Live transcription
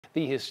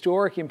the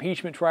historic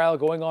impeachment trial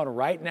going on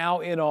right now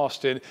in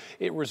Austin.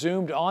 It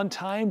resumed on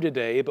time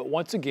today, but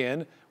once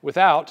again,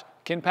 without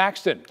Ken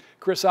Paxton.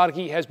 Chris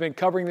Sadeke has been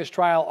covering this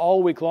trial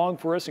all week long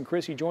for us, and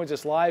Chris, he joins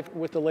us live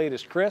with the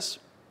latest. Chris?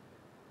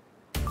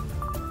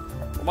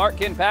 Mark,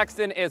 Ken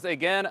Paxton is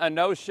again a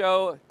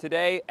no-show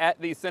today at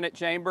the Senate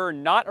chamber,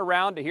 not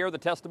around to hear the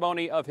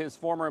testimony of his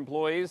former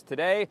employees.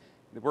 Today,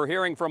 we're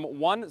hearing from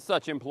one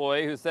such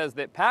employee who says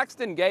that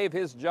Paxton gave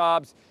his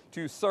jobs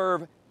to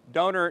serve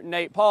donor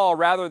Nate Paul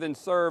rather than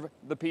serve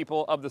the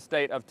people of the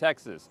state of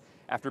Texas.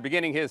 After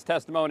beginning his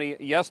testimony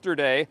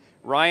yesterday,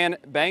 Ryan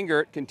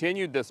Bangert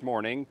continued this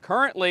morning.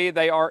 Currently,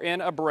 they are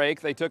in a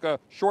break. They took a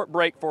short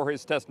break for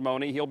his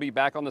testimony. He'll be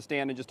back on the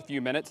stand in just a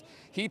few minutes.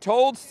 He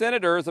told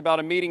senators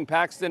about a meeting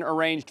Paxton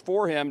arranged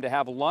for him to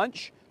have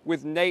lunch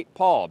with Nate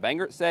Paul.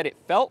 Bangert said it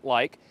felt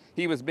like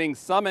he was being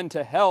summoned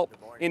to help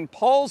in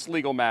Paul's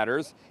legal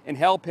matters and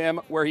help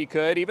him where he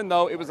could, even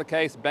though it was a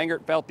case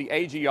Bangert felt the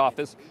AG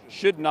office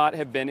should not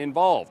have been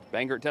involved.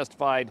 Bangert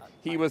testified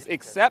he was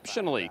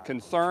exceptionally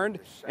concerned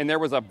and there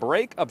was a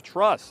break of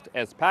trust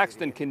as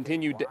Paxton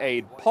continued to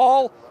aid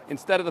Paul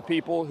instead of the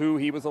people who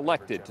he was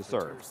elected to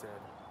serve.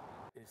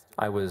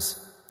 I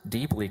was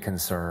deeply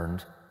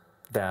concerned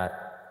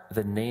that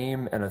the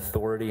name and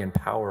authority and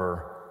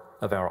power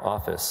of our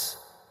office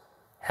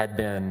had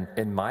been,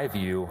 in my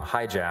view,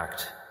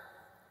 hijacked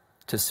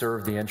to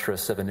serve the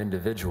interests of an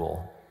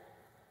individual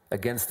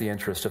against the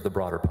interest of the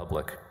broader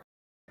public.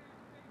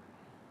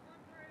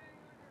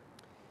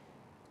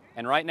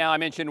 And right now, I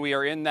mentioned we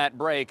are in that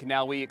break.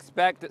 Now, we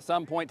expect at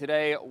some point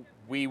today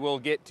we will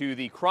get to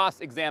the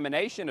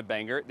cross-examination of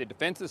Bangert, the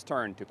defense's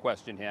turn to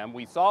question him.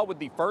 We saw with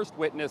the first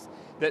witness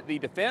that the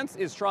defense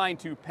is trying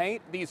to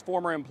paint these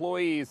former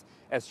employees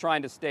as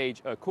trying to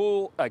stage a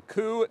coup,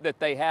 that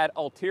they had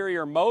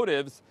ulterior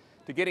motives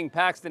to getting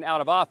Paxton out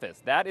of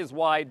office. That is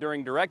why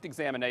during direct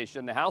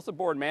examination, the House of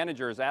Board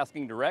Manager is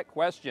asking direct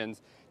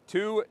questions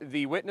to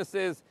the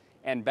witnesses,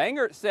 and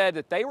Bangert said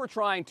that they were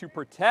trying to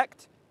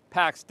protect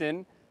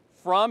Paxton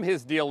from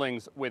his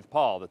dealings with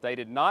Paul, that they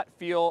did not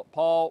feel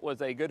Paul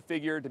was a good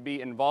figure to be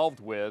involved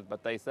with,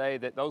 but they say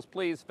that those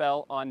pleas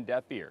fell on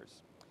deaf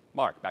ears.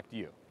 Mark, back to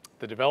you.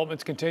 The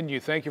developments continue.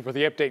 Thank you for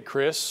the update,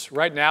 Chris.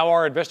 Right now,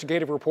 our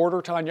investigative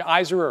reporter, Tanya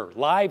Eiserer,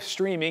 live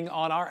streaming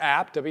on our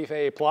app,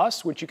 WFAA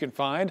Plus, which you can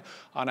find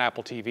on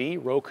Apple TV,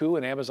 Roku,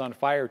 and Amazon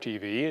Fire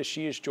TV, as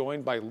she is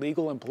joined by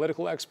legal and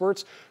political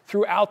experts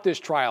throughout this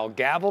trial,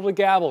 gavel to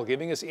gavel,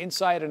 giving us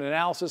insight and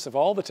analysis of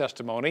all the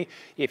testimony.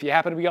 If you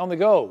happen to be on the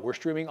go, we're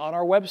streaming on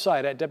our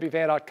website at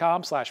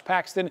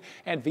WFAA.com/Paxton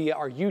and via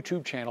our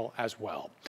YouTube channel as well.